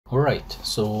Alright,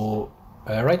 so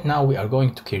right now we are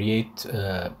going to create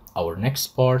our next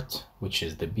part, which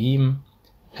is the beam.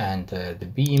 And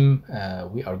the beam,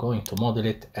 we are going to model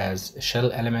it as a shell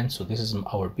element. So this is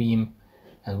our beam,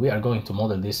 and we are going to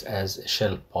model this as a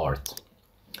shell part.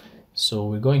 So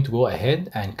we're going to go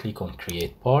ahead and click on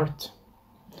create part.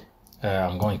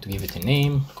 I'm going to give it a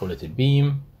name, call it a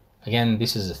beam. Again,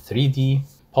 this is a 3D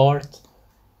part,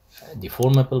 a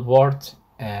deformable part,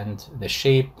 and the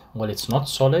shape, well, it's not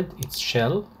solid, it's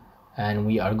shell. And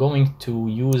we are going to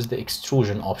use the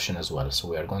extrusion option as well. So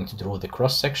we are going to draw the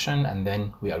cross section, and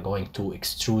then we are going to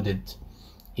extrude it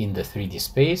in the 3D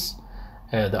space.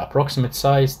 The approximate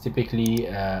size, typically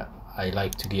I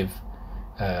like to give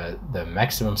the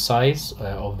maximum size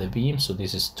of the beam. So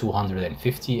this is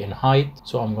 250 in height.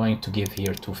 So I'm going to give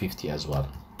here 250 as well.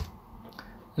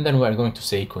 And then we are going to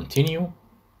say continue.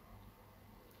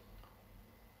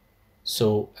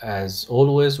 So as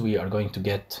always, we are going to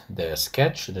get the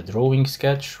sketch, the drawing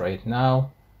sketch right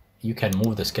now. You can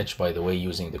move the sketch, by the way,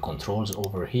 using the controls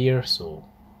over here. So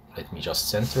let me just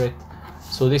center it.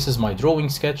 So this is my drawing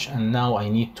sketch, and now I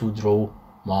need to draw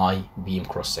my beam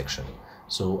cross section.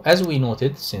 So as we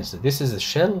noted, since this is a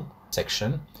shell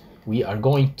section, we are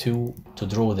going to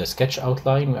draw the sketch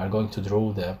outline. We are going to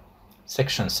draw the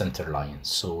section center lines.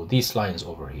 So these lines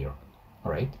over here,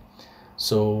 all right?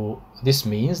 So this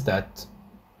means that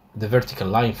the vertical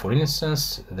line, for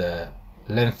instance, the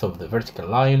length of the vertical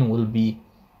line will be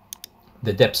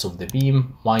the depth of the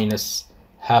beam minus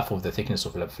half of the thickness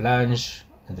of the flange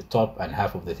at the top and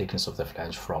half of the thickness of the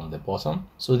flange from the bottom.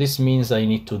 So this means I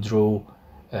need to draw,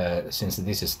 since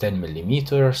this is 10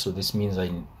 millimeters, so this means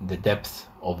the depth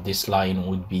of this line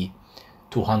would be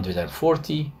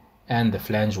 240 and the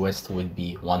flange width would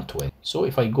be 120. So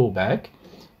if I go back,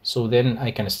 so then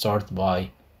I can start by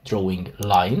drawing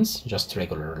lines, just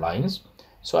regular lines.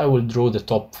 So I will draw the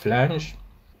top flange.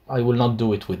 I will not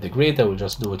do it with the grid, I will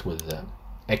just do it with the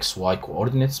XY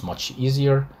coordinates, much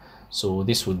easier. So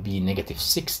this would be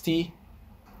 -60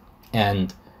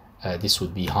 and this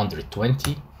would be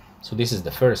 120. So this is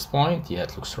the first point, yeah,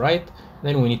 it looks right.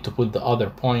 Then we need to put the other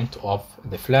point of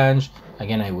the flange.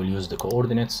 Again, I will use the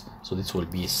coordinates. So this will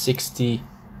be 60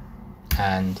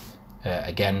 and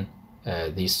again,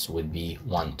 this would be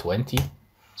 120.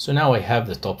 So now I have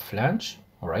the top flange,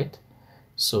 all right?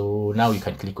 So now you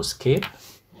can click escape,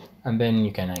 and then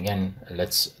you can again,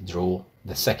 let's draw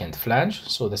the second flange.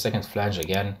 So the second flange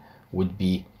again would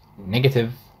be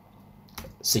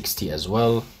 -60 as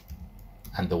well,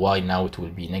 and the Y now it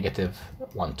will be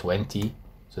 -120.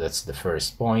 So that's the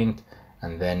first point,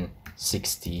 and then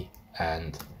 60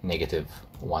 and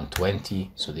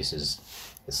 -120. So this is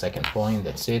the second point,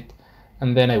 that's it.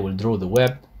 And then I will draw the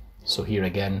web. So here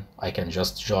again, I can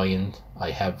just join.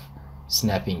 I have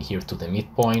snapping here to the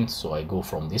midpoint. So I go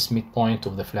from this midpoint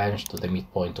of the flange to the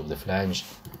midpoint of the flange,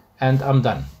 and I'm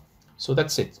done. So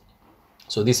that's it.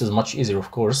 So this is much easier, of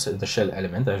course, the shell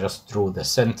element. I just draw the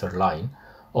center line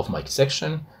of my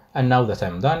section. And now that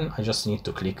I'm done, I just need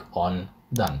to click on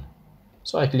done.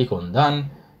 So I click on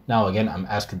done. Now again, I'm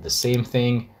asked the same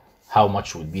thing. How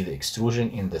much would be the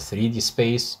extrusion in the 3D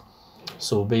space?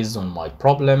 So based on my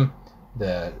problem,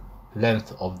 the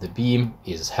length of the beam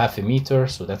is 0.5 meter,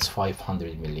 so that's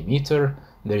 500 millimeter.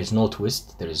 There is no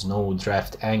twist, there is no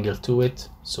draft angle to it,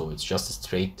 so it's just a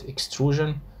straight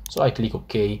extrusion. So I click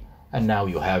OK, and now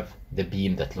you have the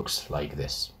beam that looks like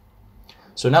this.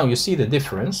 So now you see the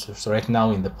difference. So right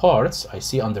now in the parts, I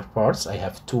see under parts, I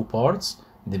have two parts,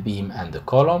 the beam and the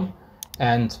column.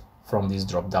 And from this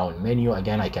drop-down menu,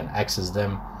 again, I can access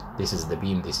them. This is the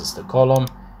beam, this is the column.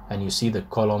 And you see the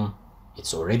column,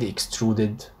 it's already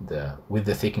extruded with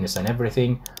the thickness and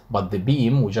everything, but the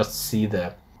beam, we just see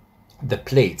the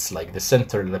plates, like the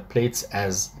center, the plates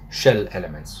as shell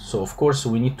elements. So of course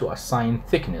we need to assign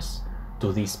thickness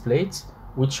to these plates,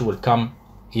 which will come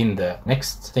in the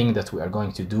next thing that we are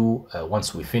going to do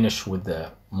once we finish with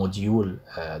the module,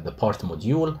 the part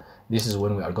module. This is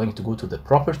when we are going to go to the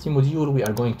property module. We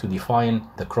are going to define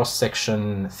the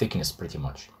cross-section thickness pretty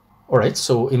much. All right,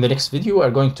 so in the next video, we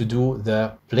are going to do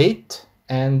the plate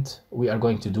and we are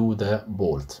going to do the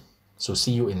bolt. So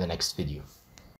see you in the next video.